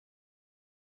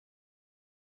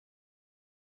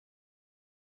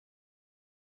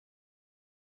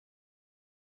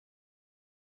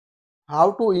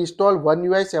How to install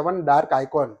OneUI 7 dark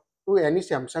icon to any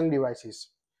Samsung devices.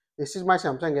 This is my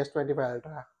Samsung S24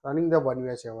 Ultra running the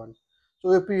OneUI 7.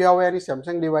 So if you have any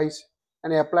Samsung device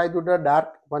and apply to the dark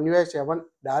OneUI 7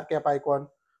 dark app icon,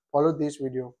 follow this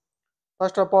video.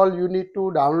 First of all, you need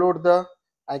to download the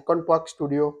Icon Pack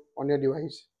Studio on your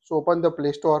device. So open the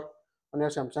Play Store on your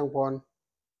Samsung phone.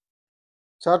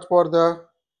 Search for the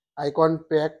Icon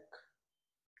Pack.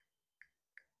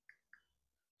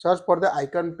 Search for the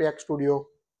Icon Pack Studio.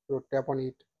 So tap on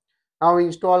it. Now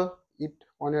install it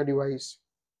on your device.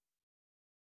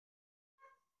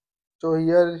 So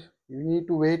here you need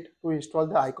to wait to install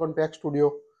the Icon Pack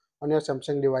Studio on your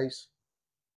Samsung device.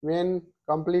 When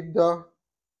complete the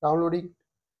downloading,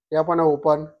 tap on a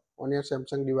open on your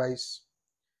Samsung device.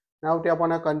 Now tap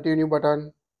on a continue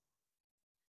button.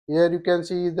 Here you can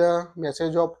see the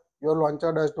message of your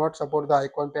launcher does not support the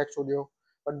Icon Pack Studio,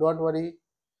 but don't worry,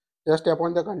 just tap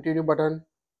on the continue button.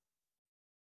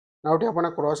 Now tap on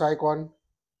a cross icon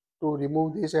to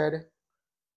remove this ad.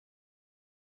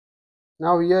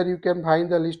 Now here you can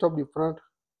find the list of different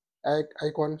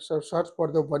icons. So search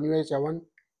for the OneUI 7.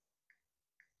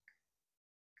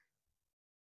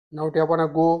 Now tap on a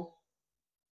go.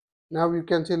 Now you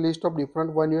can see list of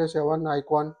different OneUI 7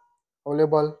 icon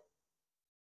available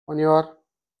on your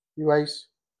device.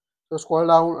 So scroll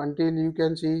down until you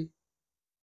can see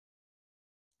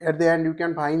at the end you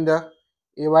can find the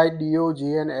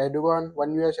AYDOGN add-on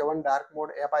OneUI 7 dark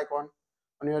mode app icon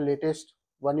on your latest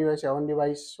OneUI 7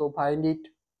 device. So find it,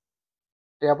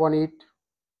 tap on it.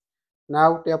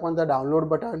 Now tap on the download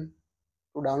button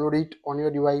to download it on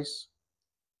your device.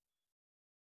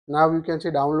 Now you can see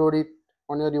download it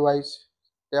on your device.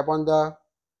 Tap on the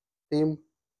theme.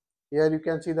 Here you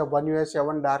can see the OneUI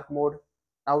 7 dark mode.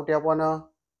 Now tap on a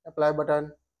apply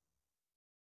button.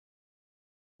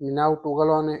 Now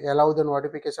toggle on allow the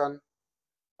notification.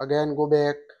 Again go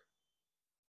back.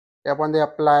 Tap on the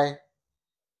apply.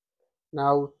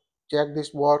 Now check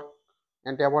this work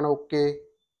and tap on OK.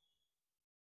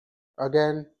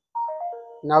 Again,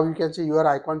 now you can see your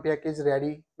icon pack is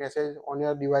ready message on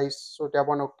your device. So tap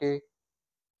on OK.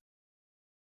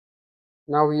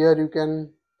 Now here you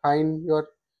can find your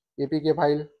APK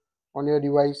file on your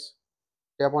device.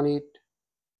 Tap on it.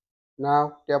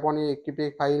 Now tap on your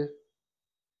APK file.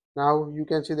 Now you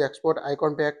can see the export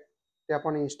icon pack. Tap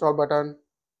on install button.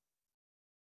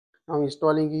 Now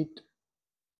installing it.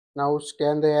 Now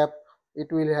scan the app. It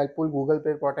will helpful Google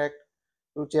Play Protect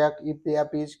to check if the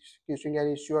app is causing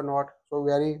any issue or not. So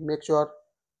make sure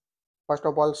first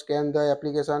of all scan the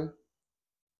application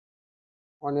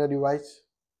on your device.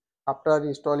 After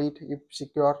install it if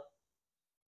secure.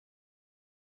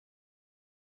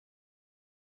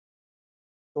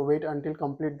 So wait until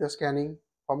complete the scanning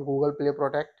from Google Play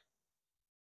Protect.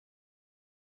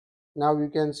 Now you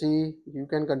can see you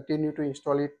can continue to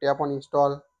install it. Tap on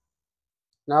install.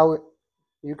 Now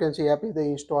you can see app is the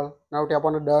install. Now tap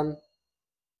on done.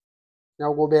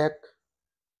 Now go back.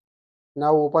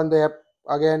 Now open the app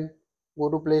again. Go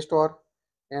to Play Store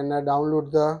and download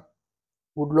the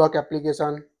Good Lock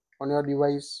application on your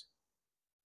device.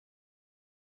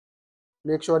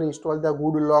 Make sure install the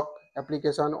Good Lock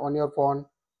application on your phone.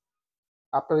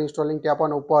 After installing, tap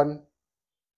on open.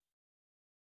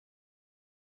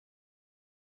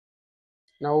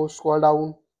 Now scroll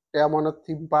down, tap on a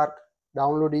theme park,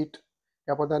 download it.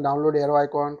 Tap on the download arrow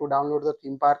icon to download the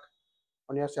theme park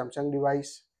on your Samsung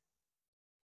device.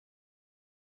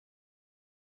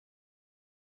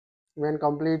 When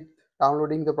complete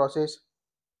downloading the process,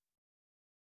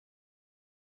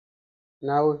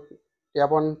 now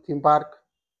tap on theme park.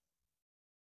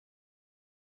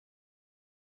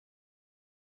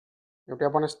 Now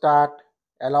tap on start,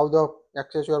 allow the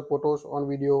access your photos on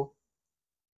video.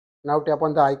 Now tap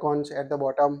on the icons at the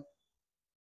bottom.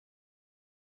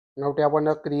 Now tap on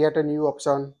the create a new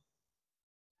option.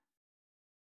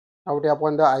 Now tap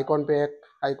on the icon pack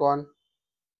icon.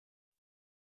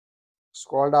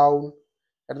 Scroll down.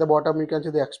 At the bottom you can see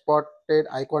the exported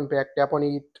icon pack. Tap on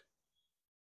it.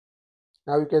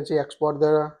 Now you can see export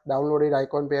the downloaded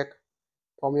icon pack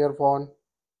from your phone.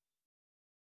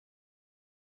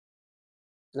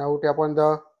 Now tap on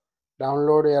the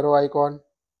download arrow icon.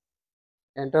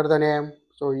 Enter the name.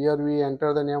 So here we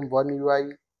enter the name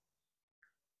OneUI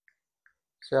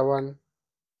 7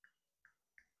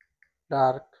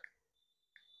 dark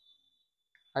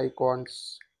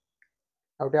icons.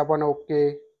 Now tap on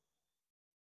OK.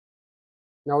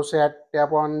 Now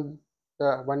tap on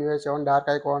the OneUI 7 dark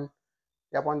icon.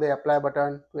 Tap on the apply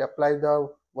button to apply the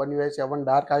OneUI 7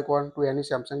 dark icon to any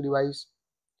Samsung device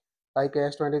like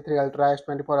S23 Ultra,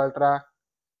 S24 Ultra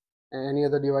and any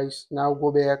other device. Now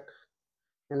go back.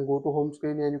 and go to home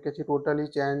screen, and you can see totally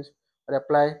change or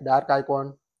apply dark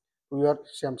icon to your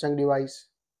Samsung device.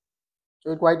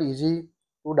 So it's quite easy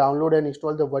to download and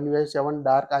install the OneUI 7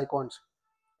 dark icons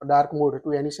or dark mode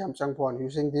to any Samsung phone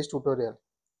using this tutorial.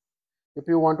 If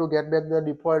you want to get back the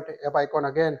default app icon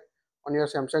again on your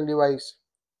Samsung device,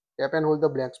 tap and hold the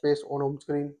blank space on home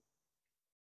screen.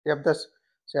 Tap the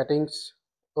settings,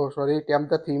 tap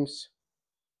the themes.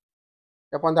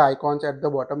 Tap on the icons at the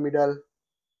bottom middle.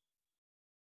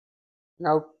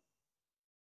 Now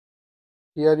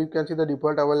here you can see the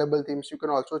default available themes. You can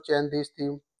also change this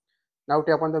theme. Now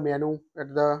tap on the menu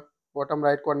at the bottom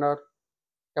right corner.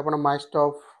 Tap on my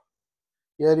stuff.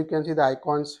 Here you can see the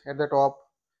icons at the top,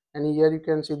 and here you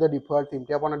can see the default theme.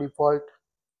 Tap on a default.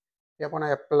 Tap on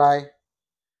apply.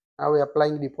 Now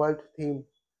applying default theme,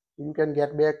 you can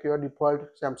get back your default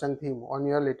Samsung theme on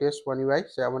your latest OneUI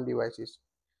 7 devices.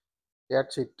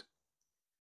 That's it.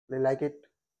 They like it,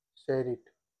 share it.